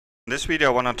In this video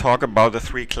I want to talk about the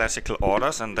three classical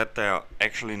orders, and that they are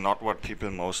actually not what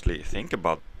people mostly think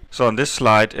about. So on this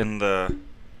slide in the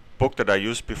book that I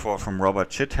used before from Robert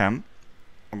Chitham,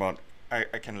 I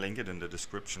can link it in the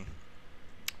description.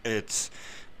 It's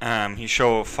he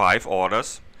shows 5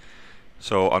 orders.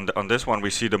 So on this one we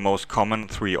see the most common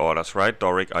 3 orders, right?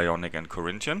 Doric, Ionic and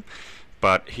Corinthian.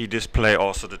 But he display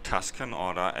also the Tuscan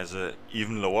order as a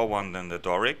even lower one than the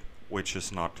Doric, which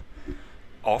is not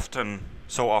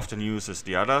so often used as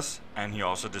the others, and he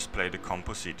also displayed the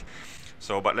composite.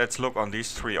 So but let's look on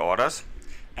these 3 orders.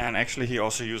 And actually he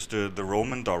also used the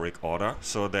Roman Doric order.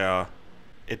 So the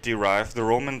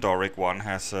Roman Doric one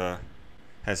has a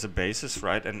basis,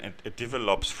 right? And it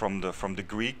develops from the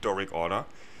Greek Doric order,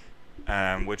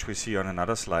 which we see on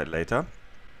another slide later.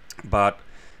 But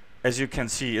as you can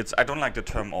see, I don't like the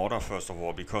term order, first of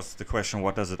all, because the question,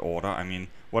 what does it order? I mean,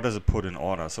 what does it put in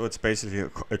order? So it's basically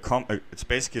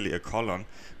a column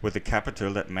with a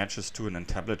capital that matches to an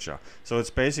entablature. So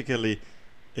it's basically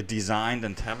a designed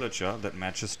entablature that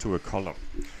matches to a column,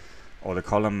 or the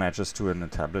column matches to an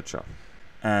entablature.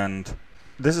 And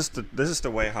this is the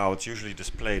way how it's usually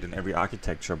displayed in every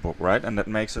architecture book, right? And that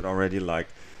makes it already like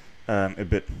a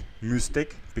bit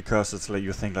mystic, because it's like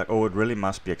you think like, oh, it really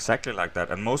must be exactly like that.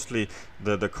 And mostly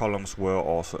the columns were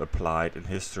also applied in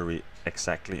history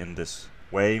exactly in this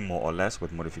way, more or less,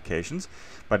 with modifications.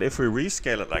 But if we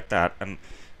rescale it like that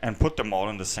and put them all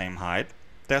in the same height,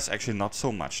 there's actually not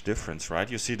so much difference, right?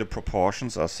 You see the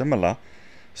proportions are similar.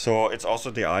 So it's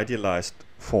also the idealized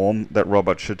form that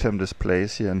Robert Chitham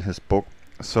displays here in his book.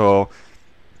 So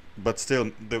but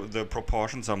still the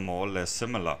proportions are more or less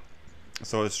similar.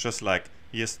 So it's just like,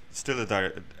 here's still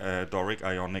a Doric,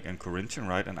 Ionic and Corinthian,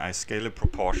 right? And I scale it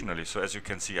proportionally. So as you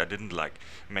can see, I didn't like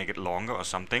make it longer or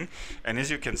something. And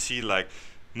as you can see, like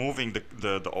moving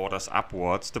the orders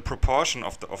upwards, the proportion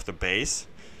of the base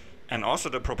and also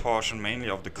the proportion mainly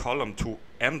of the column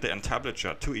and the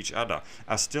entablature to each other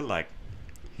are still like,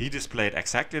 he displayed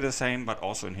exactly the same, but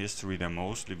also in history they're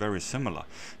mostly very similar.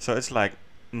 So it's like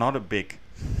not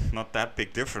that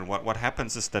big difference. What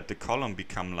happens is that the column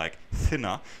become like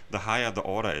thinner the higher the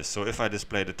order is. So if I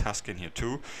display the Tuscan here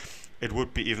too, it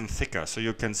would be even thicker. So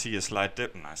you can see a slight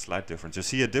difference. You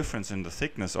see a difference in the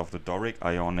thickness of the Doric,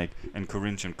 Ionic and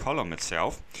Corinthian column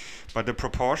itself, but the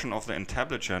proportion of the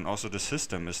entablature and also the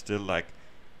system is still like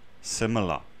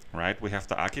similar, right? We have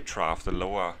the architrave, the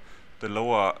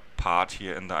lower part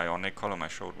here in the Ionic column I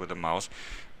showed with the mouse.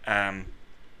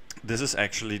 This is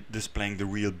actually displaying the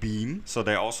real beam. So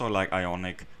they're also like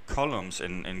Ionic columns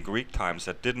in Greek times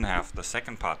that didn't have the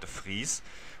second part, the frieze,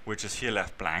 which is here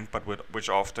left blank, but which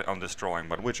often on this drawing,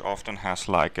 but which often has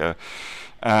like a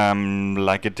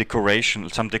decoration,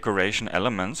 some decoration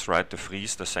elements, right? The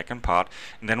frieze, the second part,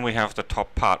 and then we have the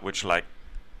top part, which like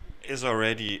is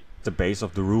already the base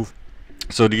of the roof.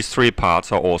 So these 3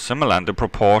 parts are all similar, and the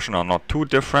proportion are not too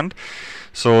different.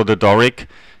 So the Doric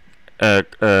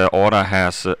order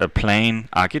has a plain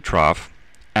architrave,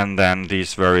 and then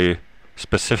these very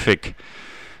specific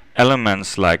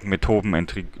elements like metopen and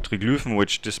triglyphen,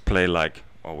 which display like,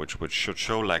 or which should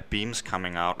show like beams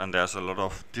coming out. And there's a lot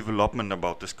of development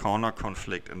about this corner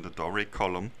conflict in the Doric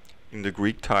column in the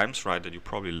Greek times, right, that you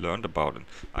probably learned about in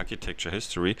architecture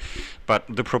history. But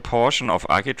the proportion of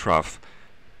architrave,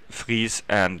 frieze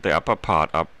and the upper part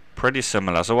are pretty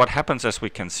similar. So what happens, as we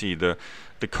can see, the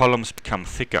columns become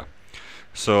thicker.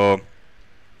 So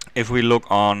if we look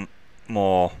on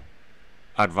more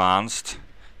advanced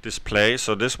display,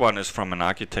 so this one is from an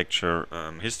architecture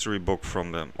history book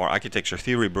or architecture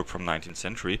theory book from 19th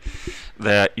century.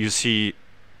 There you see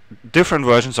different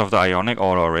versions of the Ionic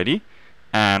order already,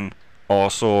 and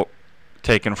also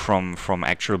taken from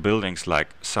actual buildings, like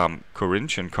some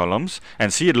Corinthian columns.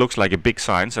 And see, it looks like a big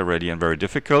science already and very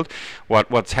difficult.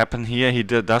 What's happened here, he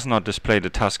does not display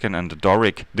the Tuscan and the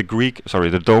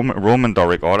Roman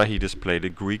Doric order. He displayed the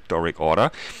Greek Doric order,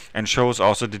 and shows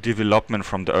also the development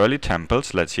from the early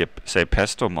temples. Let's say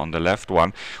Paestum on the left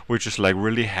one, which is like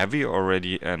really heavy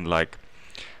already, and like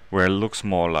where it looks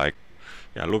more like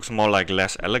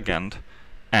less elegant,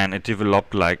 and it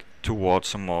developed like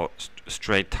towards a more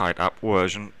straight tied up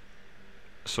version.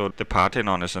 So the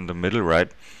Parthenon is in the middle, right,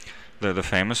 the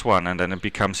famous one, and then it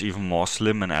becomes even more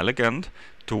slim and elegant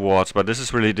towards, but this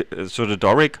is really so the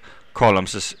Doric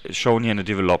columns is shown here in the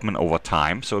development over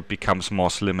time, so it becomes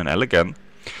more slim and elegant.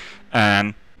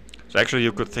 And so actually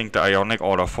you could think the Ionic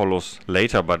order follows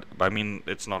later, but I mean,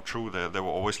 it's not true. There were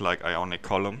always like Ionic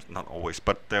columns, not always,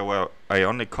 but there were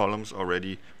Ionic columns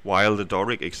already while the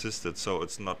Doric existed. So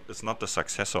it's not the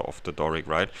successor of the Doric,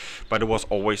 right? But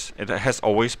it has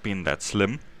always been that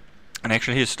slim. And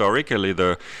actually historically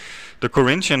the The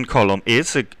Corinthian column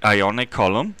is an Ionic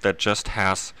column that just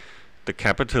has the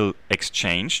capital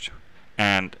exchanged,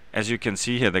 and as you can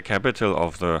see here, the capital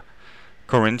of the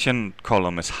Corinthian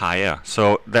column is higher,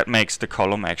 so that makes the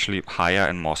column actually higher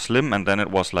and more slim, and then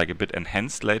it was like a bit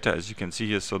enhanced later, as you can see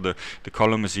here, so the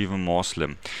column is even more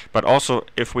slim. But also,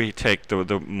 if we take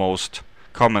the most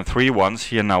common three ones,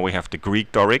 here now we have the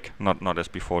Greek Doric, not as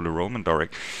before the Roman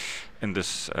Doric in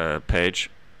this page,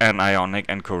 and Ionic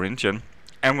and Corinthian,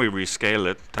 and we rescale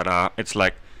it, tada, it's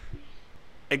like,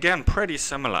 again, pretty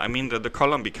similar. I mean, the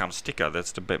column becomes thicker,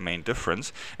 that's the main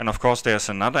difference. And of course there's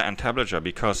another entablature,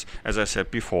 because as I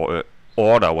said before,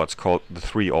 order, what's called the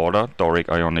three order, Doric,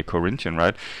 Ionic, Corinthian,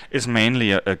 right, is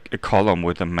mainly a column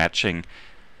with a matching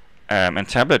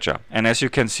entablature. And as you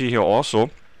can see here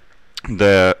also,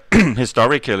 the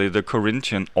historically the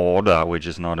Corinthian order, which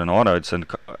is not an order, it's an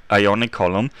Ionic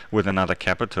column with another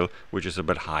capital, which is a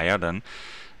bit higher than,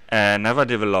 never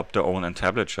developed their own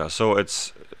entablature. So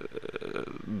it's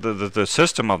the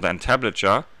system of the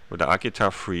entablature with the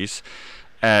architrave frieze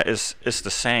is the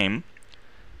same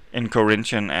in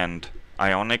Corinthian and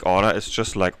Ionic order. It's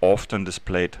just like often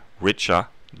displayed richer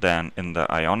than in the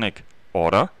Ionic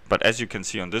order. But as you can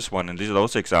see on this one, in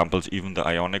those examples, even the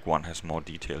Ionic one has more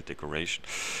detailed decoration.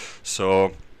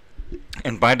 So,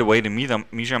 and by the way, the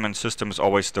measurement system is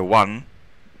always the one.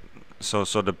 So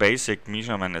the basic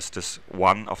measurement is this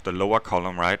one of the lower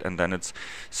column, right? And then it's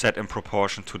set in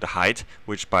proportion to the height,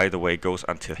 which by the way goes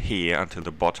until here, until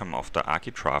the bottom of the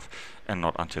architrave, and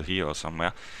not until here or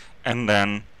somewhere. And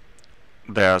then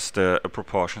there's the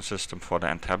proportion system for the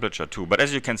entablature too. But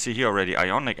as you can see here already,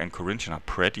 Ionic and Corinthian are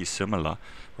pretty similar,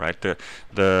 right?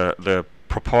 The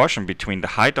proportion between the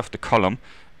height of the column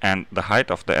and the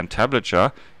height of the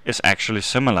entablature is actually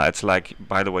similar. It's like,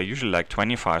 by the way, usually like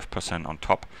 25% on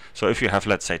top. So if you have,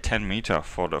 let's say, 10 meter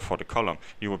for the column,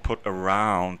 you would put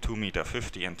around 2 meter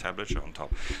 50 entablature on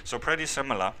top. So pretty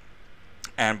similar.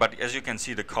 And but as you can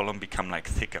see, the column become like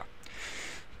thicker.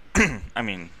 I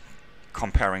mean,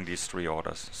 comparing these three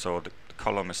orders. So the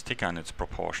column is thicker in its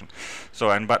proportion.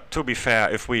 So but to be fair,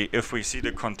 if we see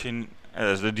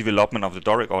the development of the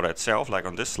Doric order itself, like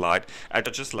on this slide, I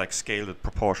just like scaled it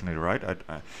proportionally, right?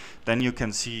 Then you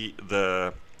can see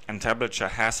the entablature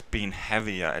has been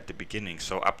heavier at the beginning,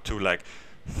 so up to like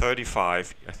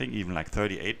 35, I think even like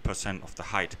 38% of the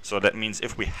height. So that means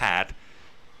if we had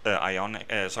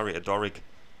a Doric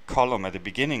column at the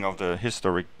beginning of the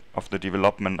history of the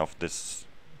development of this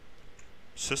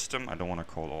system, I don't want to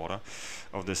call order,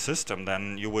 of the system,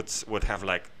 then you would have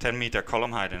like 10 meter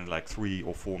column height and like 3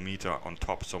 or 4 meter on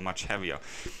top, so much heavier,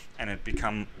 and it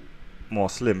become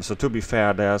more slim. So to be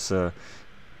fair, there's a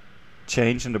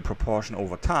change in the proportion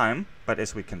over time, but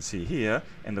as we can see here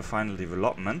in the final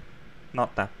development,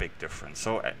 not that big difference.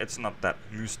 So it's not that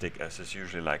mystic as is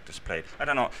usually like displayed. I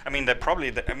don't know. I mean,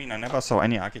 I never saw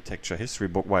any architecture history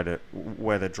book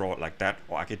where they draw it like that,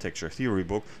 or architecture theory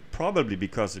book. Probably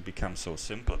because it becomes so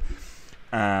simple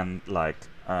and like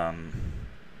I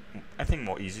think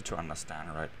more easy to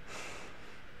understand, right?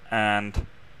 And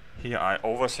here I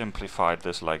oversimplified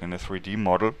this like in a 3D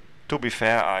model. To be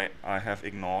fair, I have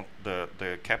ignored the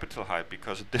capital height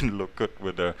because it didn't look good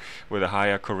with a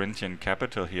higher Corinthian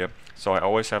capital here. So I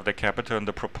always have the capital in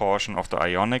the proportion of the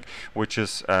Ionic, which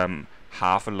is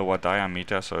half a lower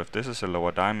diameter. So if this is a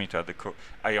lower diameter, the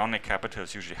Ionic capital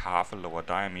is usually half a lower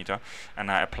diameter, and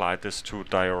I applied this to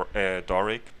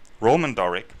Doric, Roman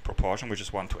Doric proportion, which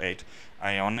is 1 to 8,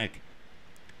 Ionic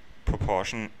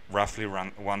proportion roughly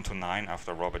 1 to 9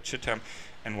 after Robert Chitham,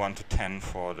 and 1 to 10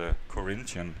 for the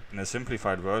Corinthian in a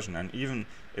simplified version. And even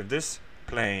if this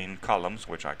plain columns,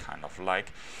 which I kind of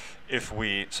like,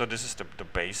 so this is the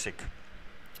basic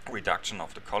reduction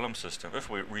of the column system.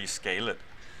 If we rescale it,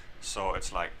 so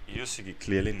it's like, you see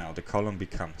clearly now the column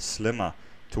becomes slimmer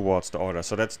towards the order.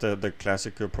 So that's the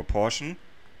classical proportion,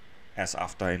 as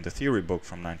after in the theory book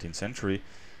from 19th century,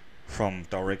 from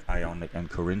Doric, Ionic, and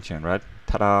Corinthian, right?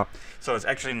 Ta-da! So it's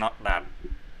actually not that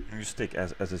mystic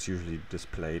as it's usually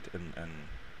displayed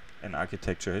in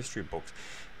architecture history books.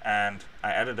 And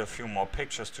I added a few more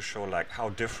pictures to show like how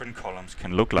different columns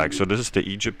can look like. So this is the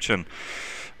Egyptian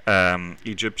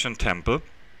temple,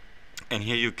 and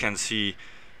here you can see,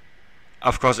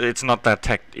 of course, it's not that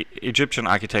Egyptian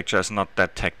architecture is not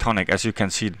that tectonic. As you can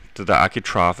see, the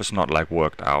architrave is not like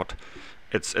worked out.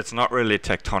 It's not really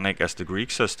tectonic as the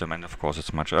Greek system, and of course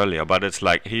it's much earlier. But it's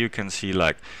like here you can see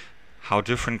like how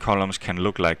different columns can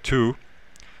look like too.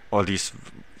 All these,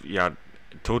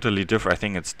 totally different. I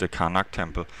think it's the Karnak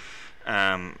temple.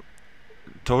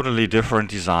 Totally different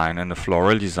design, and the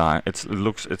floral design.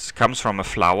 It comes from a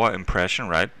flower impression,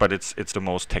 right? But it's the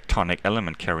most tectonic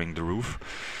element carrying the roof.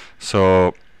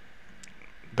 So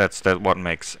that's what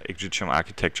makes Egyptian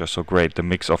architecture so great, the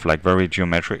mix of like very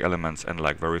geometric elements and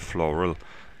like very floral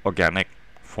organic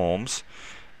forms.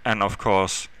 And of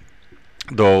course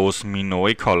those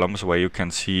Minoan columns where you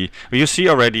see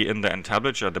already in the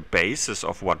entablature the basis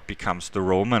of what becomes the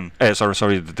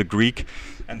the Greek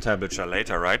entablature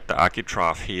later, right? The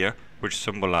architrave here, which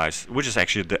is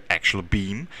actually the actual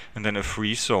beam, and then a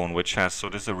free zone which has, so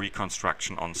this is a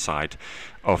reconstruction on site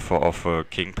of a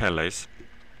king palace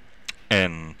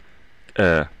in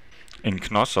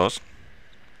Knossos,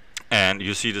 and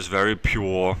you see this very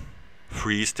pure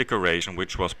frieze decoration,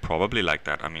 which was probably like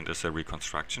that. I mean, there's a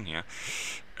reconstruction here,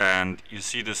 and you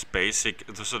see this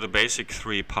the basic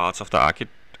three parts of the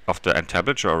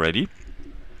entablature already,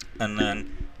 and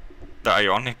then the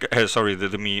Ionic,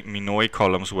 the Minoan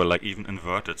columns were like even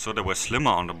inverted, so they were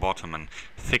slimmer on the bottom and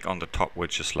thick on the top,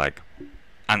 which is like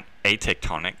an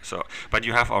atectonic. So, but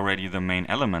you have already the main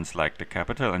elements like the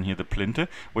capital and here the plinth,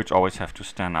 which always have to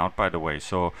stand out, by the way.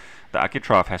 So the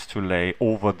architrave has to lay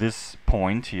over this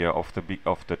point here of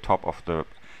the top of the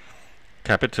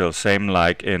capital, same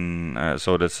like in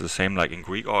so that's the same like in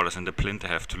Greek orders, and the plinth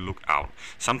have to look out.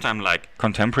 Sometimes like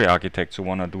contemporary architects who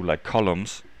want to do like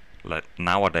columns, like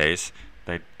nowadays,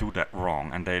 they do that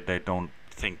wrong, and they don't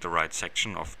think the right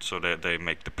section of, so they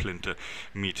make the plinth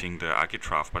meeting the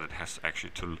architrave, but it has actually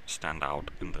to stand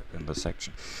out in the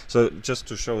section. So just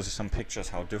to show you some pictures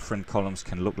how different columns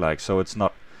can look like. So it's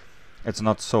not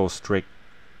so strict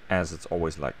as it's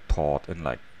always like taught in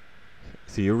like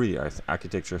theory,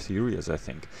 architecture theory, as I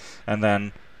think. And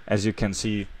then as you can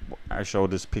see, I showed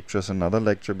these pictures in another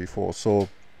lecture before, so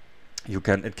it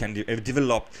can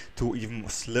develop to even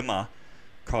slimmer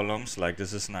columns, like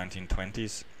this is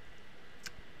 1920s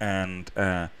and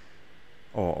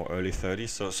or early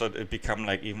 30s, so it become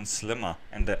like even slimmer,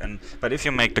 but if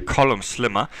you make the column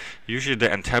slimmer, usually the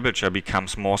entablature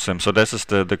becomes more slim. So this is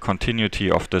the continuity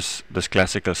of this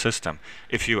classical system.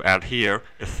 If you add here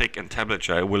a thick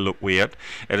entablature, it will look weird.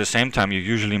 At the same time, you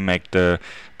usually make the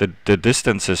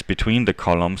distances between the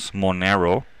columns more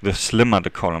narrow, the slimmer the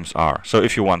columns are. So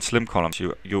if you want slim columns,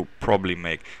 you probably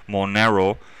make more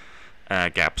narrow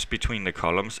gaps between the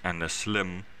columns and a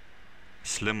slimmer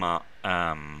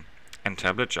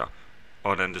entablature,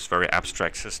 or then this very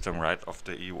abstract system, right, of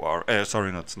the EUR.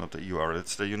 Sorry, it's not the EUR.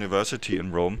 It's the university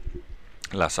in Rome,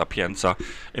 La Sapienza,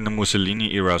 in the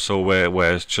Mussolini era. So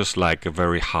where it's just like a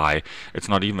very high. It's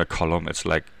not even a column. It's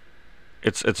like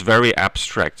it's very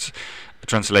abstract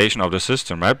translation of the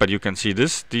system, right? But you can see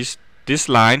this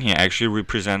line here actually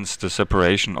represents the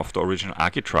separation of the original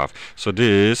architrave. So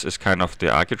this is kind of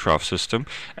the architrave system,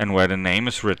 and where the name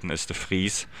is written is the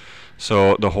frieze.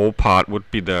 So the whole part would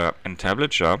be the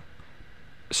entablature.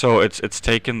 So it's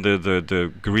taken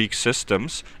the Greek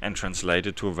systems and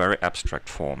translated to a very abstract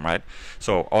form, right?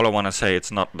 So all I want to say,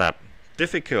 it's not that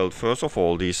difficult. First of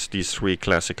all, these three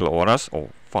classical orders, or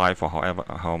five, or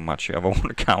how much you ever want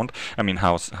to count. I mean,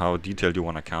 how detailed you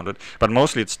want to count it. But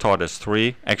mostly it's taught as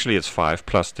three. Actually, it's five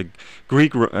plus the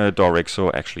Greek Doric,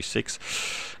 so actually six.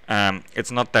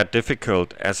 It's not that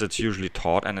difficult as it's usually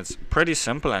taught, and it's pretty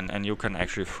simple, and you can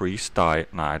actually freestyle.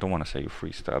 No, I don't want to say you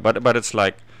freestyle, but it's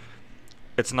like,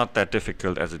 it's not that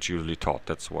difficult as it's usually taught.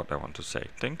 That's what I want to say.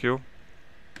 Thank you.